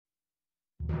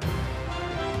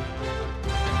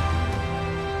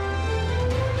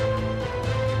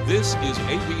This is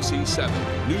ABC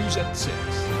 7 News at 6.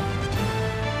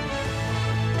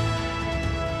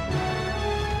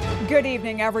 Good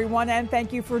evening, everyone, and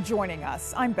thank you for joining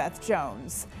us. I'm Beth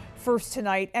Jones. First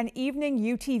tonight, an evening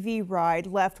UTV ride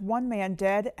left one man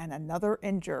dead and another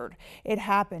injured. It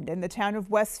happened in the town of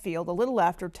Westfield a little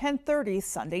after 10:30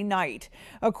 Sunday night.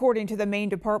 According to the Maine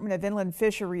Department of Inland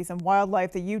Fisheries and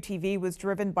Wildlife, the UTV was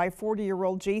driven by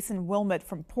 40-year-old Jason Wilmot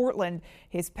from Portland.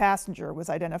 His passenger was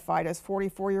identified as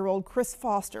 44-year-old Chris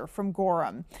Foster from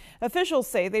Gorham. Officials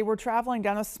say they were traveling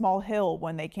down a small hill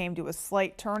when they came to a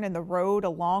slight turn in the road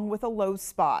along with a low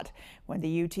spot. When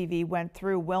the UTV went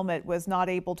through, Wilmot was not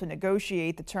able to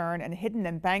negotiate the turn and hit an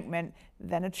embankment,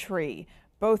 then a tree.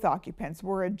 Both occupants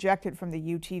were ejected from the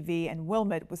UTV and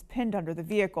Wilmot was pinned under the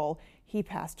vehicle. He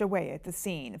passed away at the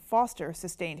scene. Foster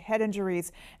sustained head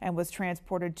injuries and was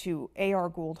transported to A.R.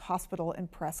 Gould Hospital in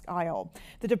Presque Isle.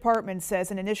 The department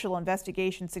says an initial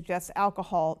investigation suggests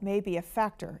alcohol may be a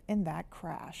factor in that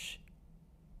crash.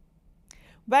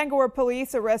 Bangor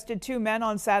police arrested two men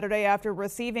on Saturday after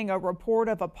receiving a report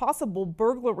of a possible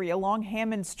burglary along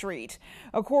Hammond Street.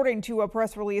 According to a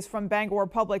press release from Bangor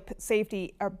Public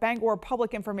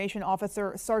Information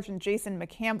Officer Sergeant Jason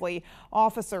McCambly,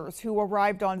 officers who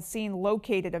arrived on scene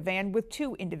located a van with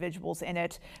two individuals in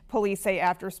it. Police say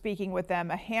after speaking with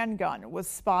them, a handgun was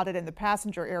spotted in the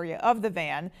passenger area of the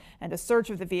van, and a search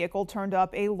of the vehicle turned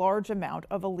up a large amount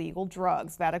of illegal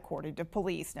drugs. That according to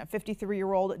police. Now,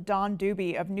 53-year-old Don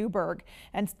Doobie of Newburgh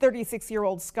and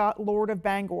 36-year-old Scott Lord of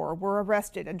Bangor were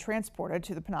arrested and transported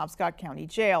to the Penobscot County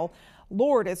Jail.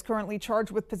 Lord is currently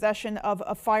charged with possession of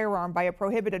a firearm by a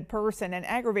prohibited person and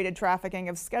aggravated trafficking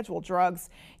of scheduled drugs.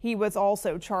 He was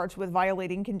also charged with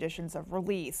violating conditions of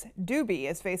release. Doobie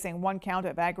is facing one count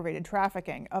of aggravated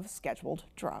trafficking of scheduled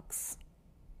drugs.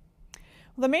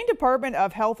 The Maine Department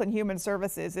of Health and Human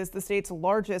Services is the state's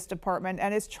largest department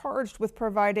and is charged with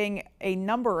providing a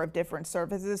number of different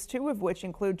services, two of which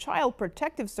include child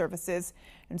protective services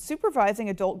and supervising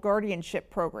adult guardianship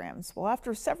programs. Well,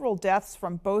 after several deaths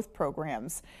from both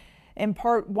programs, in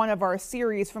part one of our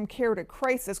series From Care to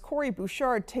Crisis, Corey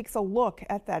Bouchard takes a look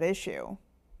at that issue.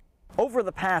 Over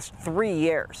the past 3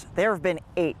 years, there have been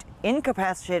 8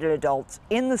 incapacitated adults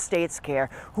in the state's care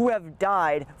who have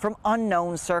died from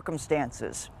unknown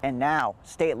circumstances. And now,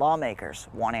 state lawmakers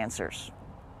want answers.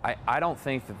 I don't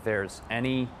think that there's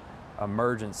any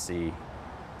emergency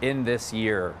in this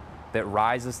year that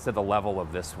rises to the level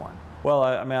of this one. Well,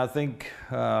 I think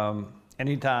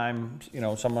anytime,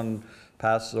 someone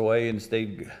passes away in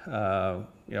state,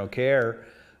 care,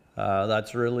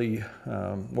 that's really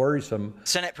worrisome.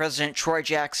 Senate President Troy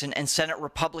Jackson and Senate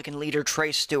Republican leader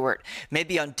Trey Stewart may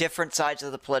be on different sides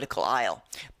of the political aisle,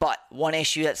 but one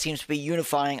issue that seems to be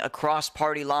unifying across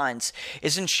party lines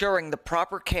is ensuring the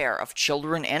proper care of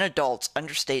children and adults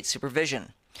under state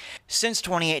supervision. Since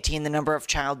 2018, the number of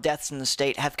child deaths in the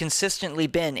state have consistently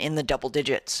been in the double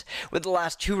digits, with the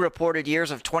last two reported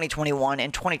years of 2021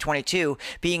 and 2022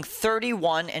 being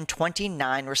 31 and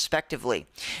 29 respectively.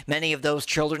 Many of those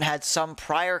children had some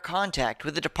prior contact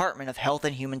with the Department of Health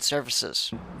and Human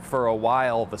Services. For a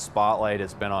while, the spotlight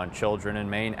has been on children in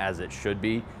Maine, as it should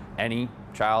be. Any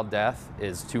child death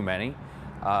is too many.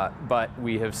 But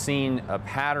we have seen a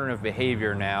pattern of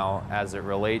behavior now as it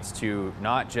relates to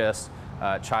not just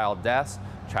child deaths,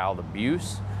 child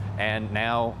abuse, and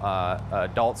now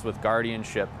adults with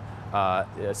guardianship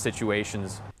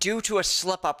situations. Due to a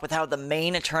slip-up with how the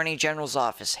Maine Attorney General's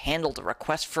office handled a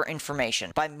request for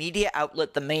information by media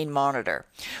outlet The Maine Monitor,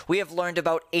 we have learned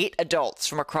about 8 adults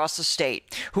from across the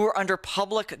state who were under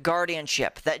public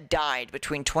guardianship that died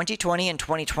between 2020 and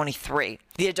 2023.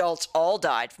 The adults all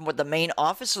died from what the Maine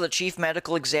Office of the Chief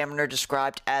Medical Examiner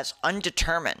described as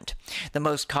undetermined. The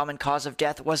most common cause of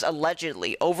death was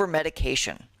allegedly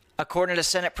over-medication. According to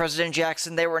Senate President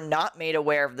Jackson, they were not made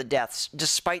aware of the deaths,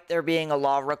 despite there being a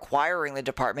law requiring the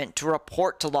department to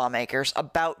report to lawmakers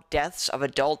about deaths of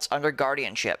adults under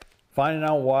guardianship. Finding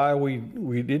out why we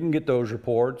didn't get those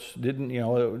reports, we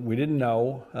didn't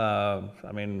know.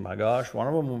 My gosh, one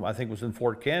of them I think was in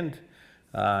Fort Kent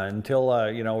until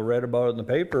read about it in the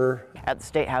paper. At the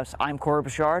State House, I'm Corey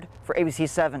Bouchard for ABC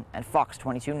 7 and Fox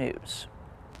 22 News.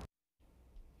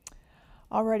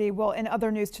 Alrighty, well, in other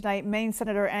news tonight, Maine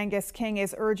Senator Angus King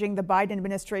is urging the Biden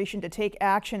administration to take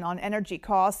action on energy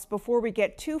costs before we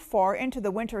get too far into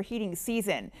the winter heating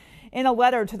season. In a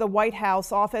letter to the White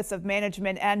House Office of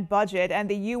Management and Budget and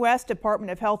the U.S.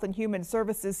 Department of Health and Human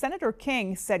Services, Senator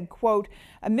King said, quote,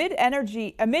 amid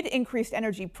increased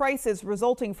energy prices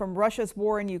resulting from Russia's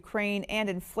war in Ukraine and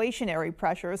inflationary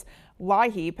pressures,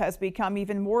 LIHEAP has become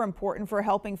even more important for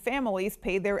helping families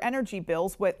pay their energy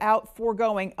bills without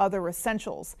foregoing other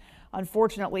essentials.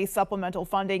 Unfortunately, supplemental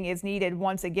funding is needed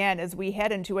once again as we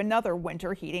head into another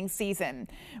winter heating season.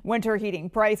 Winter heating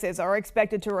prices are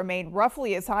expected to remain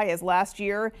roughly as high as last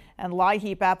year, and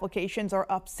LIHEAP applications are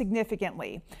up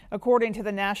significantly. According to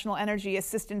the National Energy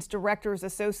Assistance Directors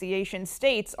Association,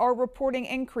 states are reporting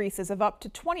increases of up to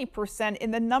 20%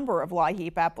 in the number of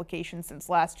LIHEAP applications since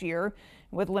last year.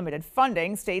 With limited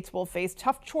funding, states will face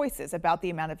tough choices about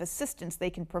the amount of assistance they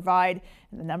can provide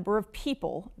and the number of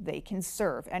people they can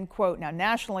serve. End quote. Now,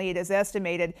 nationally, it is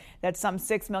estimated that some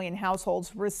 6 million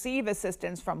households receive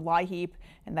assistance from LIHEAP,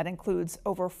 and that includes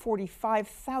over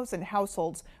 45,000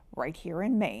 households right here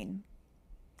in Maine.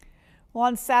 Well,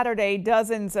 on Saturday,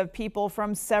 dozens of people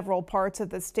from several parts of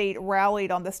the state rallied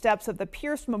on the steps of the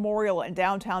Pierce Memorial in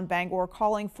downtown Bangor,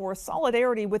 calling for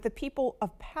solidarity with the people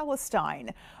of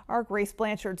Palestine. Our Grace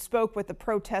Blanchard spoke with the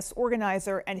protest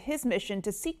organizer and his mission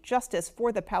to seek justice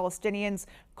for the Palestinians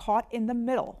caught in the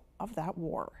middle of that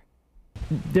war.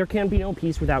 There can be no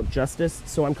peace without justice,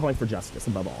 so I'm calling for justice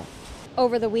above all.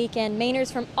 Over the weekend,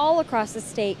 Mainers from all across the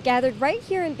state gathered right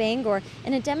here in Bangor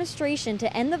in a demonstration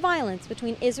to end the violence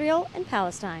between Israel and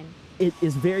Palestine. It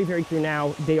is very, very clear now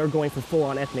they are going for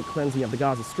full-on ethnic cleansing of the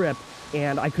Gaza Strip,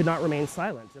 and I could not remain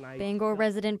silent. Bangor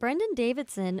resident Brendan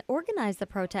Davidson organized the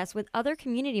protest with other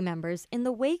community members in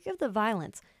the wake of the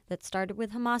violence that started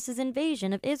with Hamas's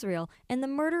invasion of Israel and the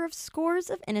murder of scores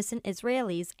of innocent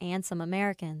Israelis and some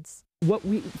Americans. What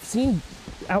we've seen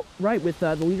outright with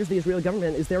the leaders of the Israeli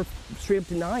government is they're straight up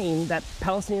denying that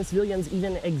Palestinian civilians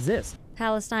even exist.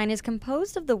 Palestine is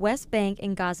composed of the West Bank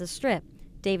and Gaza Strip.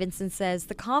 Davidson says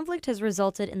the conflict has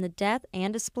resulted in the death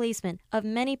and displacement of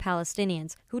many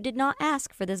Palestinians who did not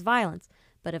ask for this violence,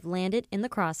 but have landed in the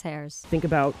crosshairs. Think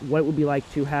about what it would be like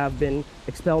to have been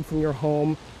expelled from your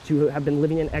home, to have been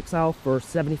living in exile for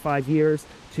 75 years,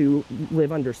 to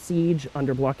live under siege,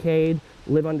 under blockade,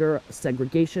 live under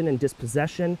segregation and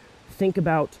dispossession. Think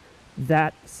about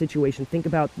that situation. Think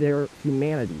about their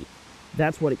humanity.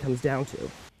 That's what it comes down to.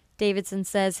 Davidson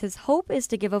says his hope is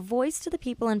to give a voice to the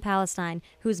people in Palestine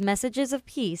whose messages of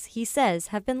peace, he says,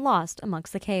 have been lost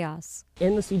amongst the chaos.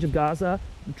 In the siege of Gaza,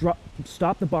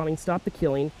 stop the bombing, stop the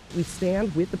killing. We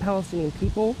stand with the Palestinian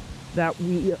people that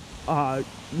we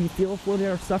feel for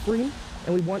their suffering,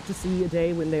 and we want to see a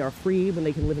day when they are free, when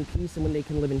they can live in peace, and when they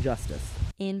can live in justice.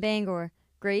 In Bangor,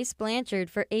 Grace Blanchard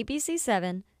for ABC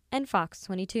 7 and Fox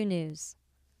 22 News.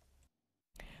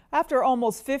 After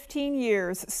almost 15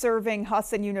 years serving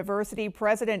Husson University,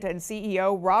 President and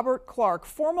CEO Robert Clark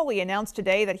formally announced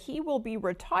today that he will be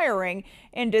retiring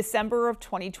in December of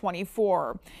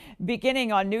 2024.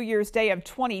 Beginning on New Year's Day of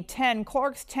 2010,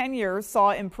 Clark's tenure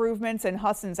saw improvements in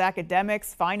Husson's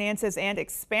academics, finances, and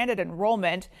expanded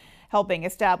enrollment, helping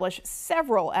establish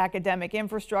several academic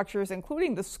infrastructures,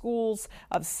 including the schools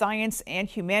of science and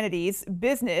humanities,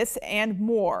 business, and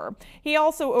more. He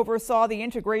also oversaw the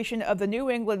integration of the New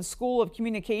England School of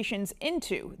Communications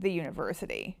into the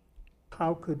university.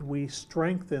 How could we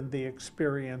strengthen the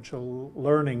experiential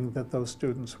learning that those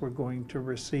students were going to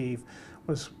receive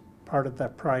was part of the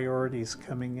priorities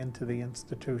coming into the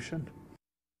institution.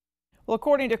 Well,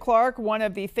 according to Clark, one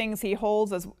of the things he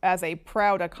holds as a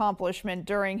proud accomplishment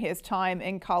during his time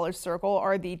in College Circle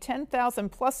are the 10,000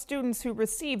 plus students who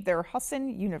received their Husson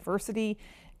University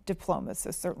diplomas.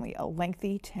 So certainly a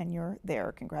lengthy tenure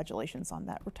there. Congratulations on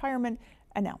that retirement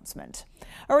announcement.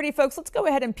 Alrighty, folks, let's go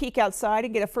ahead and peek outside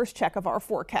and get a first check of our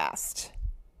forecast.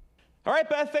 All right,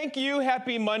 Beth, thank you.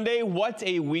 Happy Monday. What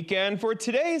a weekend. For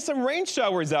today, some rain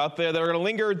showers out there that are going to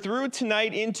linger through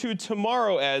tonight into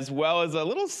tomorrow, as well as a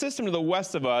little system to the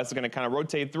west of us is going to kind of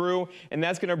rotate through, and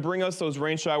that's going to bring us those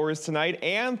rain showers tonight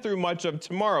and through much of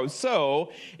tomorrow.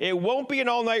 So it won't be an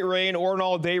all-night rain or an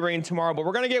all-day rain tomorrow, but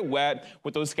we're going to get wet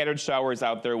with those scattered showers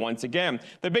out there once again.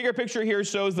 The bigger picture here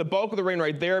shows the bulk of the rain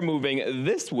right there moving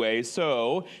this way,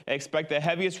 so expect the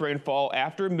heaviest rainfall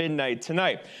after midnight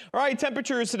tonight. All right,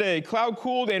 temperatures today. Cloud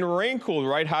cooled and rain cooled,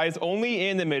 right? Highs only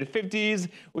in the mid-50s,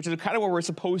 which is kind of where we're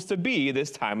supposed to be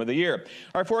this time of the year.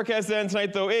 Our forecast then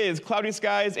tonight, though, is cloudy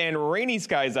skies and rainy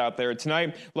skies out there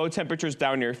tonight. Low temperatures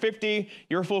down near 50.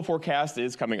 Your full forecast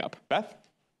is coming up. Beth?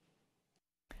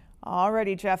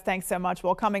 Alrighty, Jeff, thanks so much.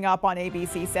 Well, coming up on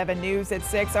ABC 7 News at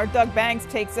 6, our Doug Banks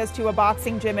takes us to a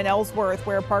boxing gym in Ellsworth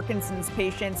where Parkinson's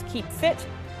patients keep fit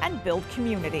and build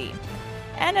community.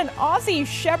 And an Aussie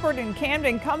Shepherd in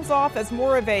Camden comes off as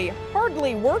more of a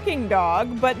hardly working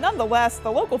dog, but nonetheless,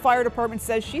 the local fire department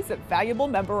says she's a valuable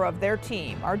member of their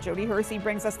team. Our Jody Hersey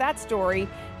brings us that story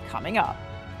coming up.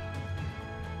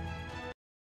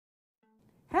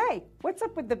 Hey, what's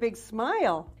up with the big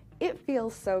smile? It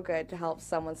feels so good to help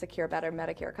someone secure better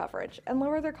Medicare coverage and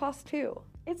lower their costs too.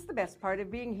 It's the best part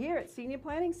of being here at Senior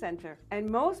Planning Center, and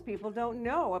most people don't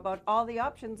know about all the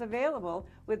options available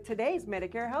with today's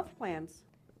Medicare health plans.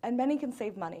 And many can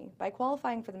save money by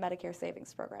qualifying for the Medicare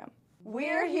Savings Program.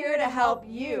 We're here to help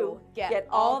you get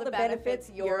all the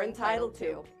benefits you're entitled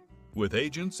to. With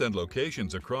agents and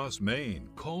locations across Maine,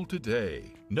 call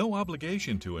today. No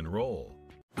obligation to enroll.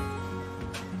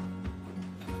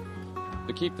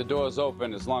 To keep the doors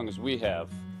open as long as we have,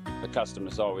 the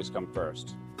customers always come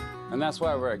first. And that's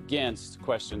why we're against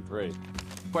Question 3.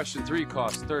 Question 3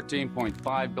 costs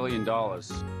 $13.5 billion.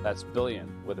 That's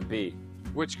billion with a B,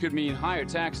 which could mean higher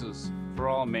taxes for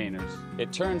all Mainers.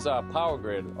 It turns our power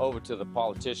grid over to the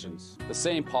politicians, the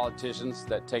same politicians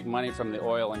that take money from the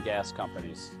oil and gas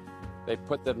companies. They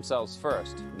put themselves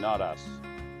first, not us.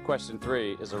 Question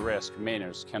 3 is a risk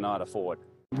Mainers cannot afford.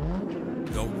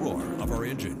 The roar of our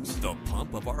engines, the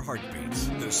pump of our heartbeats,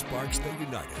 the sparks that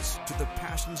unite us, to the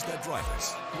passions that drive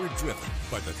us. We're driven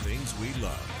by the things we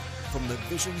love. From the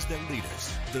visions that lead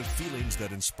us, the feelings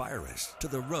that inspire us, to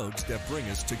the roads that bring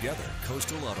us together.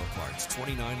 Coastal Auto Parts,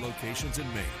 29 locations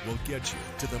in Maine, will get you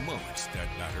to the moments that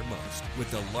matter most. With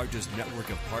the largest network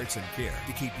of parts and care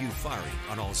to keep you firing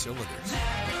on all cylinders.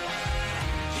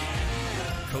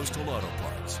 Coastal Auto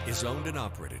Parts is owned and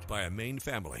operated by a Maine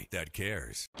family that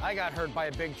cares. I got hurt by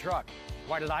a big truck.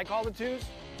 Why did I call the twos?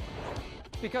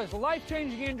 Because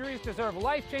life-changing injuries deserve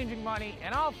life-changing money,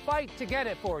 and I'll fight to get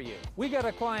it for you. We got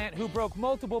a client who broke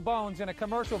multiple bones in a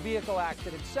commercial vehicle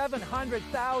accident,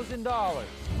 $700,000.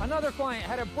 Another client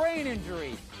had a brain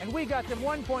injury, and we got them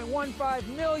 $1.15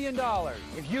 million.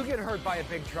 If you get hurt by a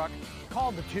big truck,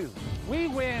 call the twos. We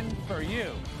win for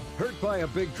you. Hurt by a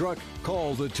big truck?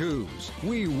 Call the twos.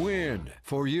 We win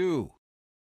for you.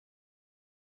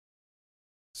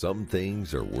 Some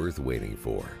things are worth waiting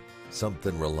for.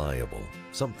 Something reliable,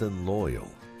 something loyal,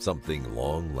 something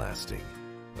long-lasting.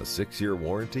 A 6-year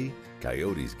warranty?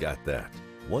 Coyote's got that.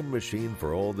 One machine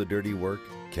for all the dirty work?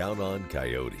 Count on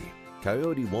Coyote.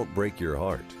 Coyote won't break your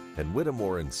heart, and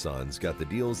Whittemore & Sons got the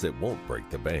deals that won't break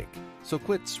the bank. So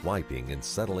quit swiping and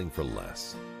settling for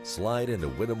less. Slide into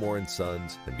Whittemore &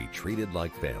 Sons and be treated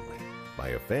like family by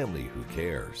a family who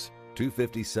cares.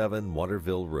 257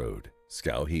 Waterville Road,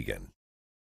 Skowhegan.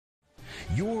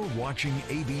 You're watching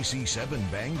ABC 7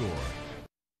 Bangor.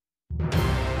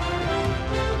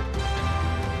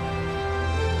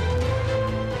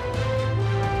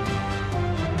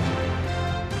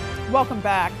 Welcome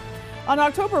back. On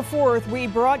October 4th, we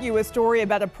brought you a story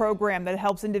about a program that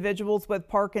helps individuals with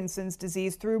Parkinson's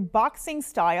disease through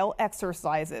boxing-style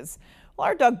exercises. Well,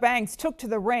 our Doug Banks took to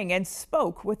the ring and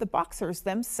spoke with the boxers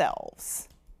themselves.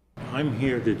 I'm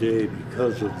here today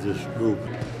because of this group.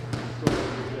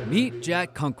 Meet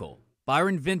Jack Kunkel,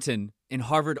 Byron Vinton, and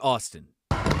Harvard Austin.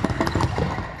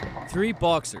 3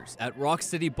 boxers at Rock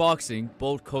City Boxing,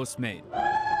 Bold Coast, Maine.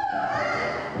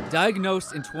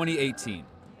 Diagnosed in 2018,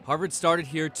 Harvard started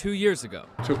here 2 years ago.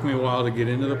 It took me a while to get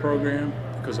into the program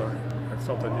because I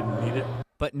felt I didn't need it.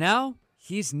 But now,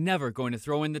 he's never going to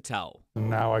throw in the towel. And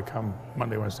now I come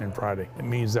Monday, Wednesday, and Friday. It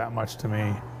means that much to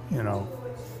me, you know,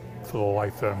 for the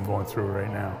life that I'm going through right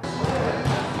now.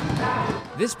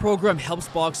 This program helps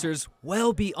boxers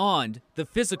well beyond the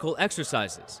physical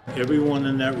exercises. Everyone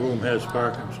in that room has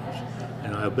Parkinson's,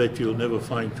 and I bet you'll never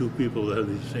find 2 people that have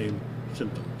the same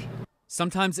symptoms.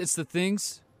 Sometimes it's the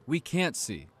things we can't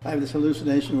see. I have this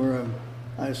hallucination where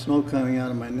I have smoke coming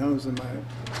out of my nose and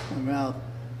my mouth,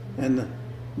 and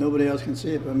nobody else can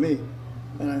see it but me.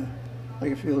 And I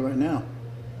can feel it right now.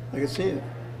 I can see it.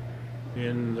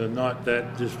 In the not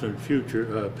that distant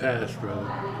future, past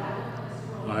rather,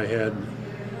 I had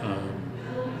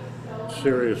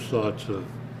serious thoughts of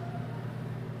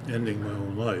ending my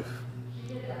own life.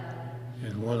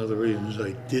 And one of the reasons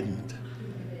I didn't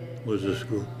was this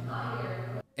group.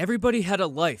 Everybody had a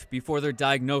life before their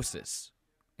diagnosis.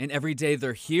 And every day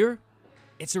they're here,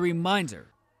 it's a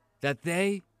reminder that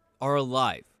they are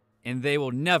alive and they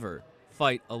will never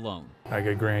fight alone. I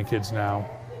got grandkids now,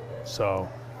 so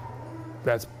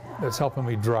that's helping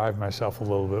me drive myself a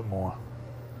little bit more.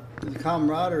 The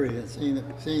camaraderie and seeing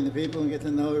the people and get to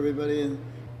know everybody, and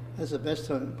that's the best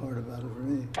part about it for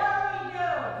me.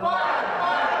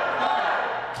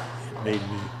 It made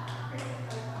me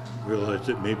realize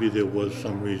that maybe there was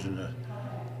some reason to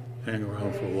hang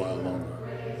around for a while longer.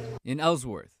 In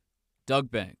Ellsworth,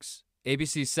 Doug Banks,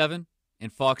 ABC 7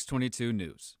 and Fox 22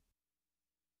 News.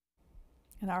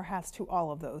 And our hats to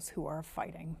all of those who are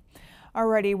fighting.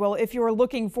 Alrighty, well, if you're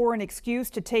looking for an excuse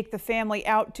to take the family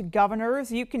out to Governor's,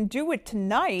 you can do it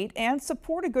tonight and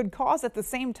support a good cause at the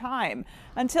same time.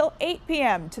 Until 8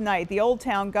 p.m. tonight, the Old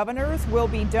Town Governor's will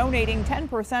be donating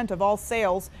 10% of all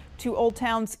sales to Old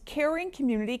Town's Caring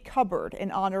Community Cupboard in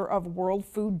honor of World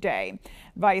Food Day.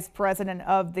 Vice President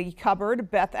of the Cupboard,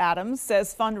 Beth Adams,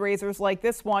 says fundraisers like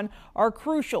this one are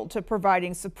crucial to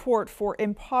providing support for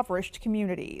impoverished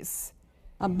communities.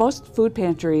 Most food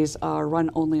pantries are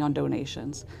run only on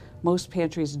donations. Most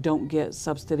pantries don't get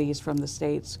subsidies from the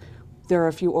states. There are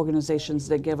a few organizations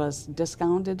that give us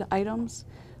discounted items,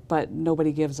 but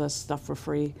nobody gives us stuff for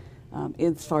free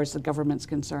as far as the government's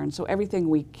concerned. So everything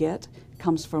we get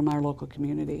comes from our local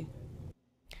community.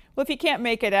 Well, if you can't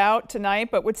make it out tonight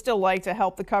but would still like to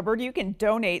help the Cupboard, you can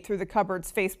donate through the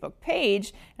Cupboard's Facebook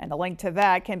page, and a link to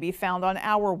that can be found on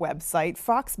our website,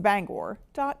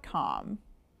 foxbangor.com.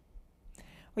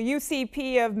 Well,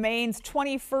 UCP of Maine's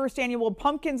 21st annual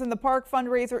Pumpkins in the Park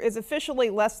fundraiser is officially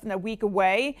less than a week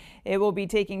away. It will be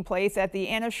taking place at the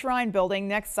Anna Shrine Building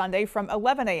next Sunday from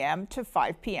 11 a.m. to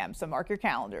 5 p.m., so mark your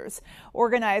calendars.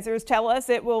 Organizers tell us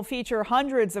it will feature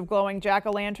hundreds of glowing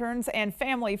jack-o'-lanterns and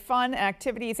family fun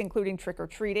activities, including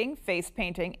trick-or-treating, face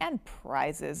painting, and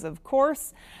prizes, of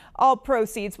course. All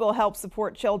proceeds will help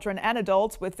support children and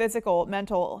adults with physical,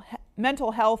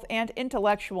 mental health, and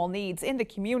intellectual needs in the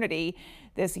community.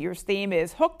 This year's theme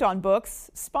is Hooked on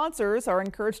Books. Sponsors are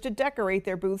encouraged to decorate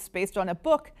their booths based on a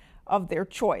book of their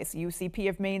choice. UCP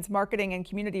of Maine's Marketing and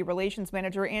Community Relations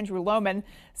Manager Andrew Lohman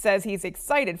says he's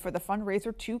excited for the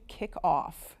fundraiser to kick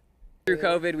off. Through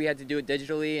COVID, we had to do it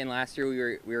digitally, and last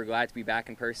year we were glad to be back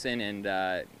in person, and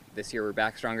this year we're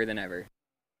back stronger than ever.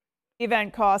 The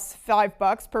event costs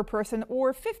 $5 per person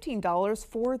or $15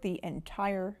 for the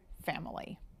entire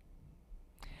family.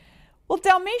 Well,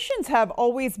 Dalmatians have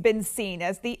always been seen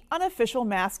as the unofficial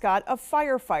mascot of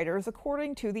firefighters,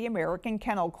 according to the American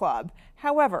Kennel Club.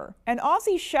 However, an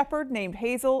Aussie Shepherd named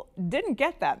Hazel didn't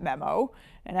get that memo.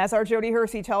 And as our Jody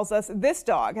Hersey tells us, this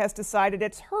dog has decided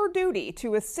it's her duty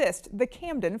to assist the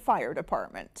Camden Fire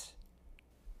Department.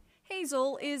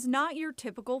 Hazel is not your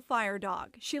typical fire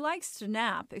dog. She likes to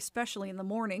nap, especially in the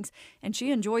mornings, and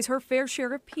she enjoys her fair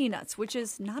share of peanuts, which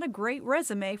is not a great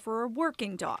resume for a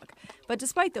working dog. But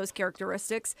despite those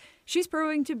characteristics, she's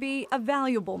proving to be a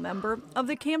valuable member of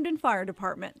the Camden Fire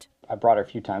Department. I brought her a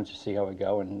few times to see how we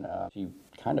go, and she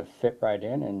kind of fit right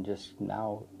in and just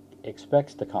now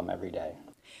expects to come every day.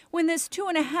 When this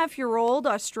 2.5-year-old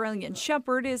Australian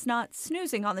Shepherd is not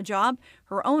snoozing on the job,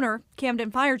 her owner, Camden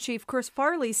Fire Chief Chris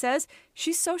Farley, says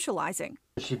she's socializing.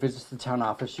 She visits the town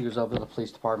office, she goes over to the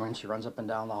police department, she runs up and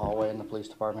down the hallway in the police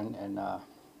department, and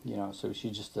so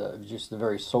she's just a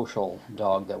very social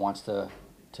dog that wants to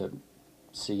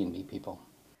see and meet people.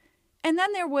 And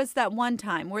then there was that one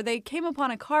time where they came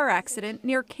upon a car accident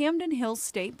near Camden Hills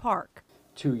State Park.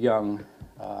 2 young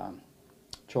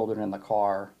children in the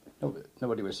car.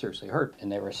 Nobody was seriously hurt,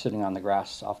 and they were sitting on the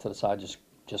grass off to the side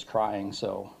just crying.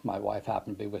 So my wife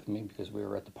happened to be with me because we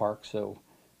were at the park, so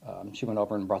she went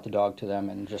over and brought the dog to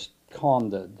them and just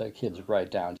calmed the kids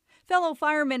right down. Fellow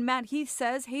fireman Matt Heath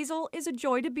says Hazel is a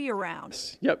joy to be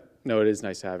around. Yep, no, it is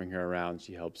nice having her around.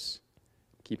 She helps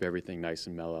keep everything nice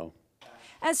and mellow.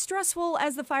 As stressful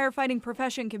as the firefighting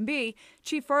profession can be,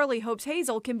 Chief Farley hopes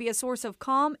Hazel can be a source of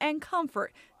calm and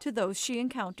comfort to those she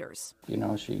encounters. You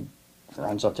know, she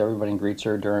runs up to everybody and greets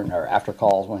her during or after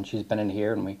calls when she's been in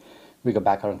here, and we go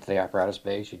back out into the apparatus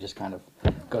bay. She just kind of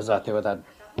goes out there with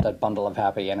that bundle of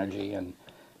happy energy and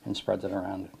spreads it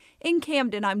around. In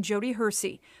Camden, I'm Jody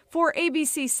Hersey for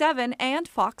ABC 7 and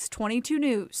Fox 22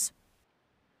 News.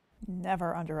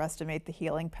 Never underestimate the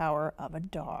healing power of a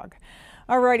dog.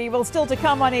 Alrighty, well, still to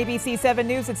come on ABC 7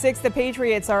 News at 6, the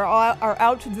Patriots are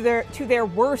out to their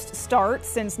worst start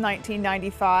since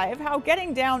 1995. How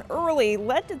getting down early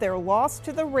led to their loss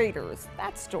to the Raiders.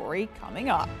 That story coming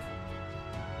up.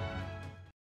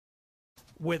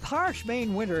 With harsh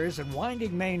Maine winters and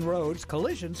winding Maine roads,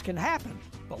 collisions can happen.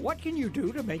 But what can you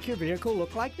do to make your vehicle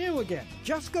look like new again?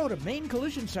 Just go to Maine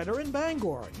Collision Center in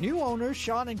Bangor. New owners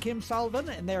Sean and Kim Sullivan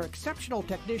and their exceptional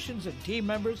technicians and team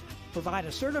members provide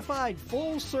a certified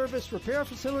full-service repair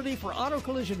facility for auto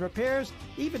collision repairs,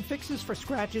 even fixes for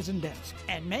scratches and dents.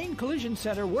 And Maine Collision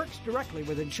Center works directly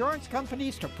with insurance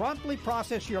companies to promptly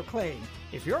process your claim.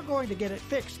 If you're going to get it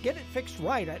fixed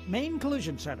right at Maine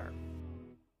Collision Center.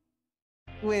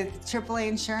 With AAA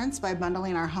insurance, by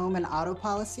bundling our home and auto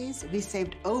policies, we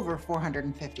saved over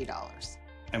 $450.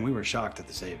 And we were shocked at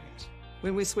the savings.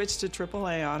 When we switched to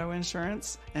AAA auto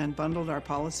insurance and bundled our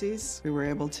policies, we were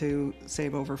able to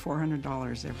save over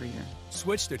 $400 every year.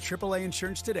 Switch to AAA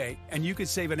insurance today, and you could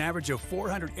save an average of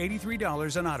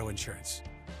 $483 on auto insurance.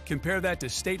 Compare that to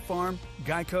State Farm,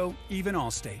 Geico, even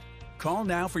Allstate. Call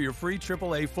now for your free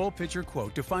AAA full picture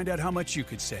quote to find out how much you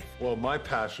could save. Well, my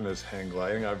passion is hang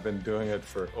gliding. I've been doing it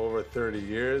for over 30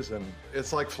 years, and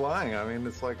it's like flying. I mean,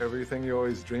 it's like everything you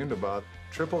always dreamed about.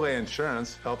 AAA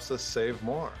insurance helps us save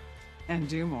more. And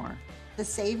do more. The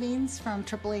savings from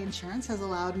AAA Insurance has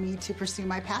allowed me to pursue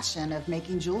my passion of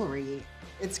making jewelry.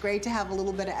 It's great to have a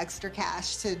little bit of extra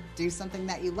cash to do something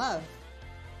that you love.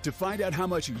 To find out how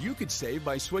much you could save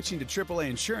by switching to AAA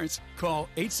insurance, call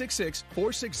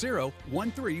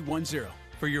 866-460-1310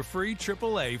 for your free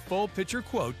AAA full picture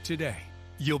quote today.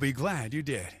 You'll be glad you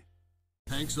did.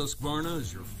 Hanks Husqvarna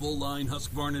is your full-line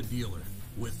Husqvarna dealer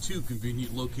with 2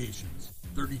 convenient locations,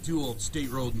 32 Old State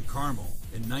Road in Carmel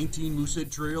and 19 Moosehead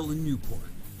Trail in Newport.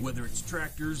 Whether it's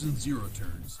tractors and zero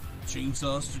turns,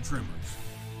 chainsaws to trimmers,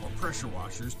 or pressure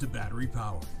washers to battery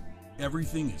power,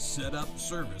 everything is set up,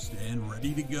 serviced, and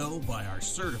ready to go by our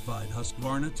certified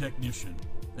Husqvarna technician.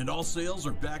 And all sales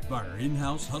are backed by our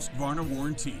in-house Husqvarna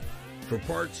warranty. For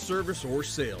parts, service, or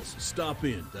sales, stop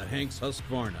in to Hanks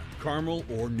Husqvarna, Carmel,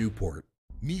 or Newport.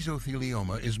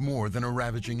 Mesothelioma is more than a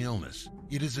ravaging illness.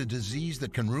 It is a disease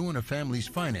that can ruin a family's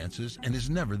finances and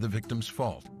is never the victim's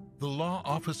fault. The law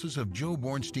offices of Joe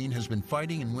Bornstein has been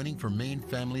fighting and winning for Maine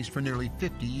families for nearly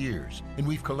 50 years, and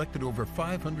we've collected over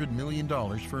 $500 million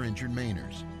for injured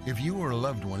Mainers. If you or a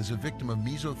loved one is a victim of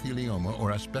mesothelioma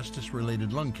or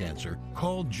asbestos-related lung cancer,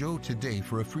 call Joe today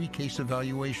for a free case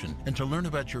evaluation and to learn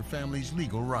about your family's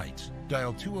legal rights.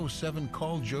 Dial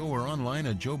 207-CALL-JOE or online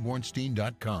at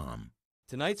joebornstein.com.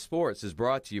 Tonight's Sports is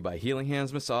brought to you by Healing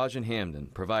Hands Massage in Hamden,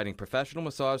 providing professional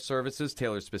massage services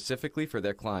tailored specifically for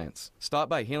their clients. Stop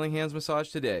by Healing Hands Massage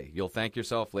today. You'll thank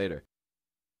yourself later.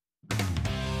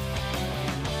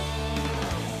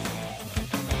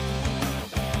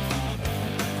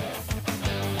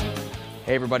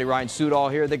 Hey everybody, Ryan Sudol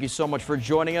here. Thank you so much for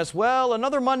joining us. Well,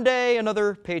 another Monday,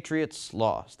 another Patriots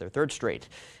loss, their 3rd straight.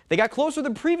 They got closer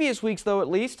than previous weeks, though, at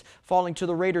least, falling to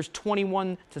the Raiders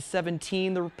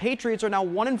 21-17. The Patriots are now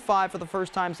 1-5 for the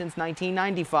first time since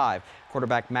 1995.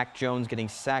 Quarterback Mac Jones getting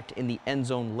sacked in the end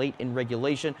zone late in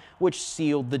regulation, which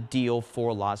sealed the deal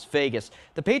for Las Vegas.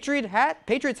 The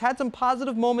Patriots had some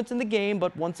positive moments in the game,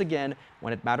 but once again,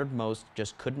 when it mattered most,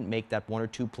 just couldn't make that 1 or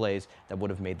 2 plays that would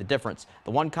have made the difference.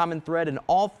 The one common thread in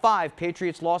all 5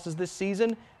 Patriots losses this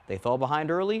season, they fell behind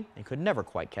early and could never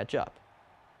quite catch up.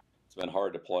 It's been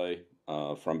hard to play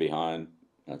from behind.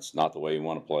 That's not the way you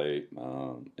want to play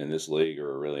in this league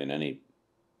or really in any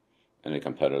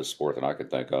competitive sport that I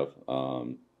could think of.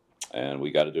 And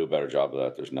we got to do a better job of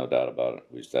that. There's no doubt about it.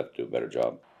 We just have to do a better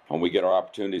job. When we get our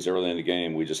opportunities early in the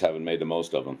game, we just haven't made the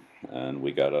most of them. And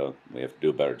we have to do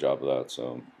a better job of that.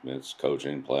 So it's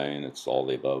coaching, playing, it's all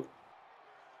the above.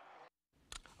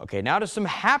 Okay, now to some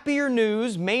happier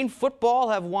news. Maine football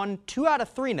have won 2 out of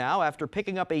 3 now after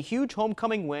picking up a huge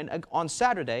homecoming win on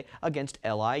Saturday against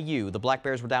LIU. The Black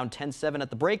Bears were down 10-7 at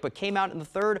the break, but came out in the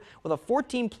 3rd with a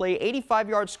 14-play,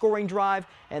 85-yard scoring drive,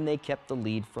 and they kept the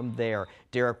lead from there.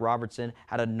 Derek Robertson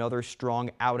had another strong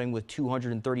outing with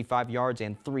 235 yards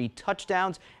and 3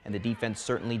 touchdowns, and the defense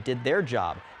certainly did their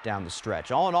job down the stretch.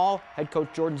 All in all, head coach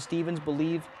Jordan Stevens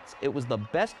believes it was the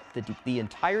best that the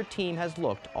entire team has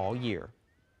looked all year.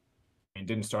 It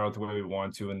didn't start out the way we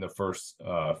wanted to in the first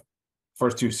 2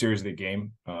 series of the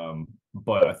game,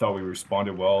 but I thought we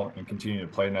responded well and continued to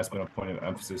play, and that's been a point of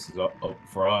emphasis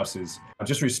for us is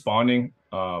just responding,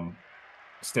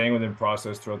 staying within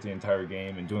process throughout the entire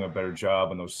game and doing a better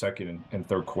job in those 2nd and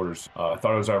 3rd quarters. I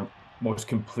thought it was our most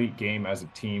complete game as a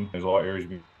team. There's a lot of areas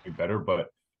we could be better,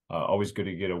 but always good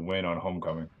to get a win on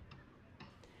homecoming.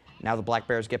 Now the Black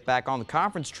Bears get back on the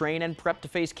conference train and prep to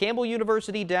face Campbell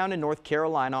University down in North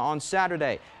Carolina on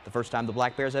Saturday. The first time the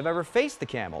Black Bears have ever faced the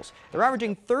Camels. They're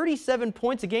averaging 37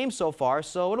 points a game so far,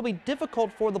 so it'll be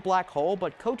difficult for the Black Hole,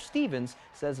 but Coach Stevens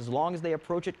says as long as they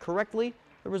approach it correctly,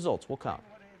 the results will come.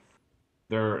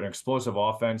 They're an explosive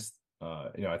offense.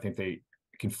 I think they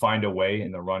can find a way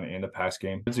in the run and the pass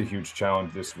game. It's a huge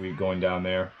challenge this week going down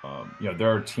there.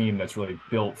 They're a team that's really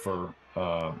built to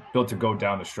go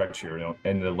down the stretch here,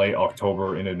 in the late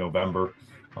October into November.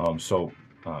 So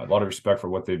a lot of respect for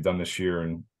what they've done this year,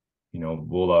 and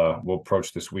we'll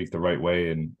approach this week the right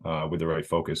way and with the right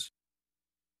focus.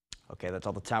 Okay, that's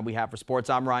all the time we have for sports.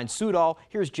 I'm Ryan Sudol.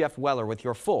 Here's Jeff Weller with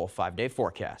your full 5-day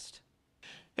forecast.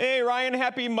 Hey Ryan,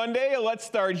 happy Monday. Let's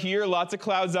start here. Lots of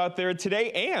clouds out there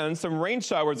today and some rain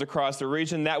showers across the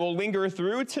region that will linger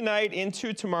through tonight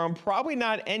into tomorrow, probably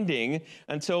not ending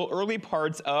until early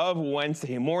parts of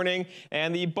Wednesday morning.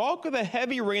 And the bulk of the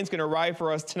heavy rain is going to arrive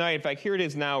for us tonight. In fact, here it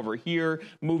is now over here,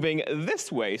 moving this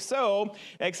way. So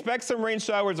expect some rain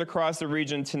showers across the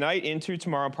region tonight into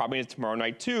tomorrow, probably into tomorrow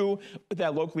night too, with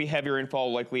that locally heavy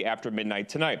rainfall likely after midnight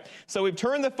tonight. So we've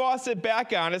turned the faucet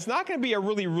back on. It's not going to be a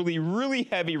really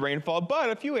heavy rainfall, but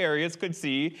a few areas could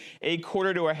see a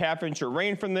quarter to a half inch of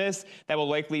rain from this that will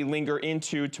likely linger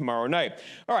into tomorrow night.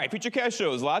 All right, Futurecast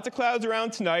shows lots of clouds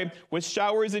around tonight with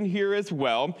showers in here as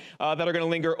well that are going to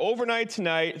linger overnight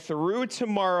tonight through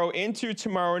tomorrow into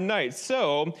tomorrow night.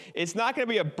 So it's not going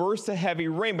to be a burst of heavy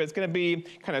rain, but it's going to be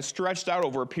kind of stretched out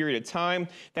over a period of time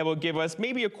that will give us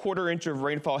maybe a quarter inch of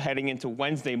rainfall heading into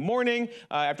Wednesday morning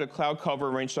after cloud cover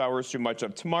and rain showers through much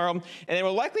of tomorrow. And then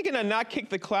we're likely going to not kick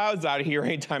the clouds out of here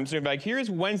anytime soon. Like here's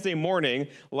Wednesday morning,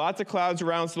 lots of clouds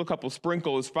around, still a couple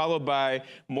sprinkles, followed by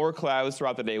more clouds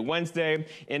throughout the day Wednesday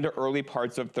into early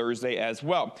parts of Thursday as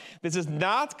well. This is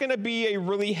not going to be a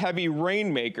really heavy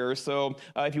rainmaker, so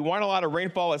if you want a lot of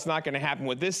rainfall, it's not going to happen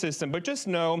with this system, but just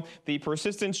know the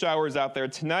persistent showers out there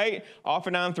tonight, off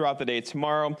and on throughout the day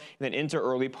tomorrow, and then into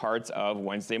early parts of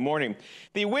Wednesday morning.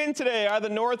 The wind today out of the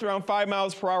north around 5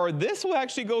 miles per hour. This will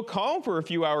actually go calm for a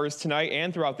few hours tonight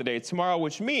and throughout the day tomorrow,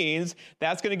 which means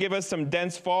that's going to give us some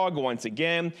dense fog once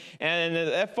again, and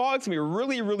that fog's going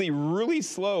to be really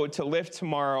slow to lift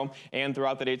tomorrow and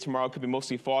throughout the day tomorrow. It could be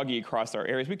mostly foggy across our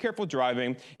areas. Be careful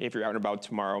driving if you're out and about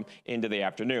tomorrow into the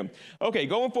afternoon. Okay,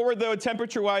 going forward though,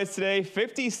 temperature-wise today,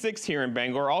 56 here in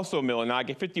Bangor, also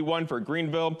Millinocket, 51 for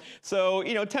Greenville. So,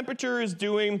 you know, temperature is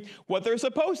doing what they're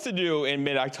supposed to do in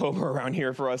mid-October around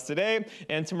here for us today,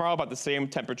 and tomorrow about the same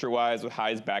temperature-wise with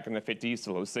highs back in the 50s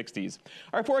to low 60s.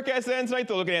 Our forecast ends tonight,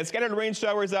 though, looking at scattered rain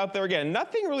showers out there again.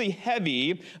 Nothing really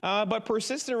heavy, but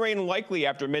persistent rain likely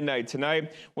after midnight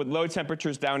tonight with low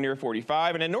temperatures down near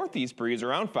 45 and a northeast breeze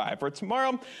around 5 for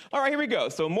tomorrow. All right, here we go.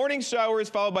 So morning showers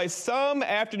followed by some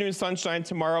afternoon sunshine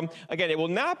tomorrow. Again, it will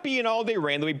not be an all-day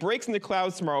rain. There'll be breaks in the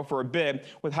clouds tomorrow for a bit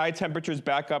with high temperatures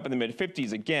back up in the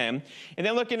mid-50s again. And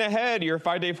then looking ahead, your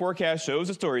 5-day forecast shows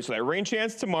the story. So that rain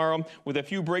chance tomorrow with a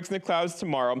few breaks in the clouds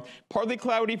tomorrow. Partly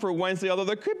cloudy for Wednesday, although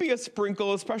there could be a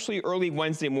sprinkle, especially early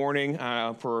Wednesday morning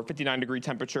for 59-degree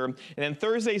temperature. And then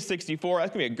Thursday, 64.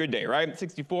 That's going to be a good day, right?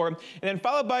 64. And then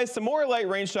followed by some more light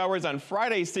rain showers on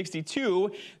Friday,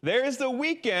 62. There's the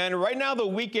weekend. Right now, the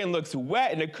weekend looks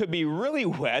wet, and it could be really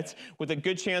wet with a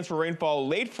good chance for rainfall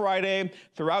late Friday,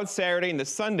 throughout Saturday, into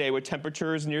Sunday with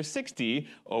temperatures near 60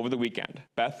 over the weekend.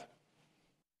 Beth?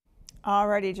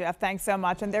 Alrighty, Jeff. Thanks so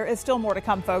much. And there is still more to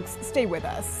come, folks. Stay with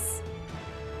us.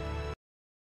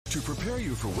 To prepare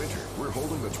you for winter, we're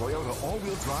holding the Toyota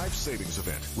All-Wheel Drive Savings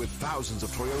Event with thousands of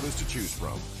Toyotas to choose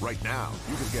from. Right now,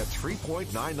 you can get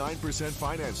 3.99%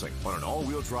 financing on an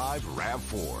all-wheel drive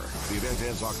RAV4. The event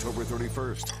ends October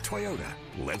 31st. Toyota,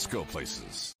 let's go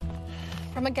places.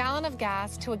 From a gallon of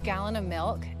gas to a gallon of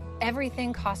milk,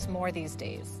 everything costs more these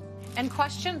days. And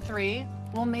question 3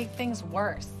 will make things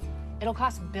worse. It'll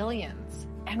cost billions,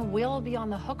 and we'll be on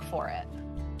the hook for it.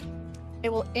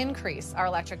 It will increase our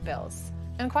electric bills.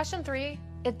 And question 3,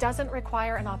 it doesn't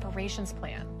require an operations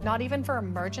plan, not even for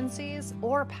emergencies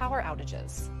or power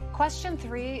outages. Question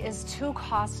 3 is too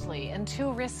costly and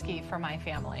too risky for my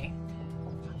family.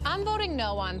 I'm voting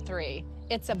no on 3.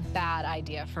 It's a bad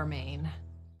idea for Maine.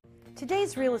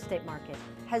 Today's real estate market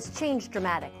has changed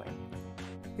dramatically.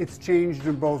 It's changed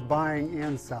in both buying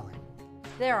and selling.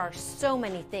 There are so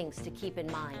many things to keep in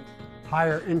mind.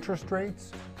 Higher interest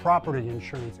rates, property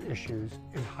insurance issues,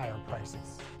 and higher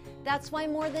prices. That's why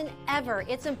more than ever,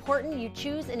 it's important you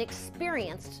choose an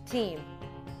experienced team.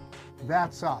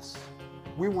 That's us.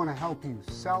 We want to help you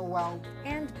sell well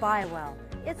and buy well.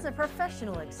 It's a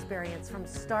professional experience from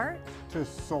start to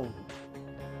sold.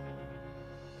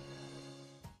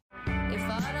 If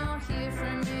I don't hear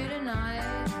from you tonight,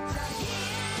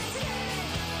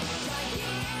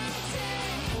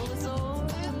 well, it's over.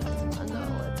 I know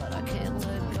it, but I can't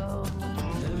let go.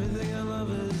 Everything I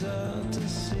love is out to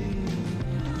sea.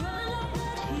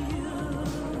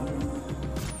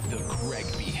 The Greg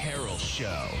B. Harrell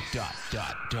Show. ...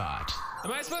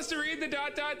 Am I supposed to read the ... More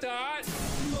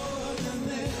than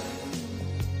that,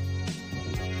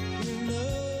 you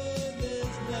know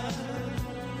there's nothing.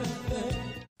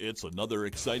 It's another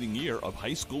exciting year of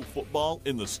high school football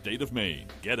in the state of Maine.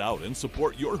 Get out and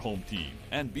support your home team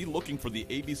and be looking for the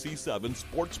ABC7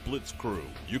 Sports Blitz crew.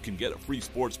 You can get a free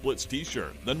Sports Blitz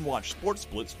t-shirt, then watch Sports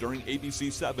Blitz during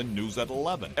ABC7 News at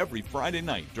 11 every Friday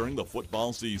night during the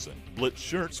football season. Blitz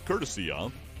shirts courtesy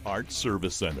of Art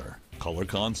Service Center, Color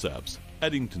Concepts,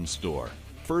 Eddington Store,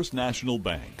 First National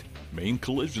Bank, Maine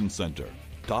Collision Center,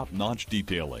 Top Notch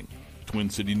Detailing, Twin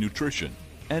City Nutrition,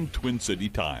 and Twin City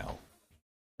Tile.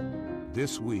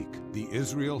 This week, the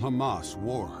Israel-Hamas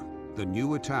war, the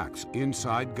new attacks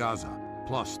inside Gaza,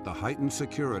 plus the heightened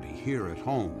security here at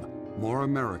home. More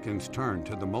Americans turn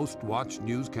to the most watched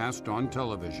newscast on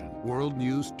television. World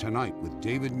News Tonight with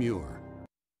David Muir.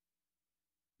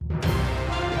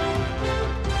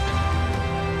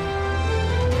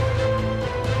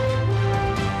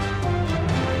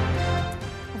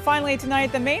 Finally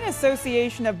tonight, the Maine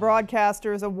Association of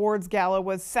Broadcasters Awards Gala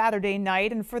was Saturday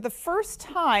night, and for the first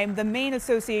time, the Maine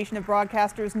Association of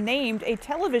Broadcasters named a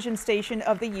television station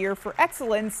of the year for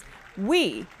excellence.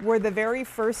 We were the very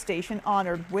first station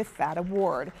honored with that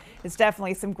award. It's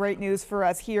definitely some great news for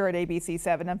us here at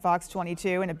ABC7 and Fox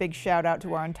 22, and a big shout out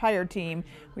to our entire team.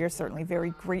 We are certainly very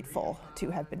grateful to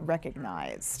have been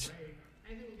recognized.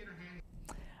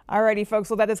 Alrighty, folks,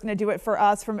 well, that is going to do it for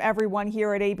us. From everyone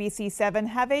here at ABC7,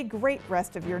 have a great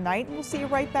rest of your night, and we'll see you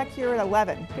right back here at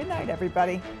 11. Good night,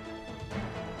 everybody.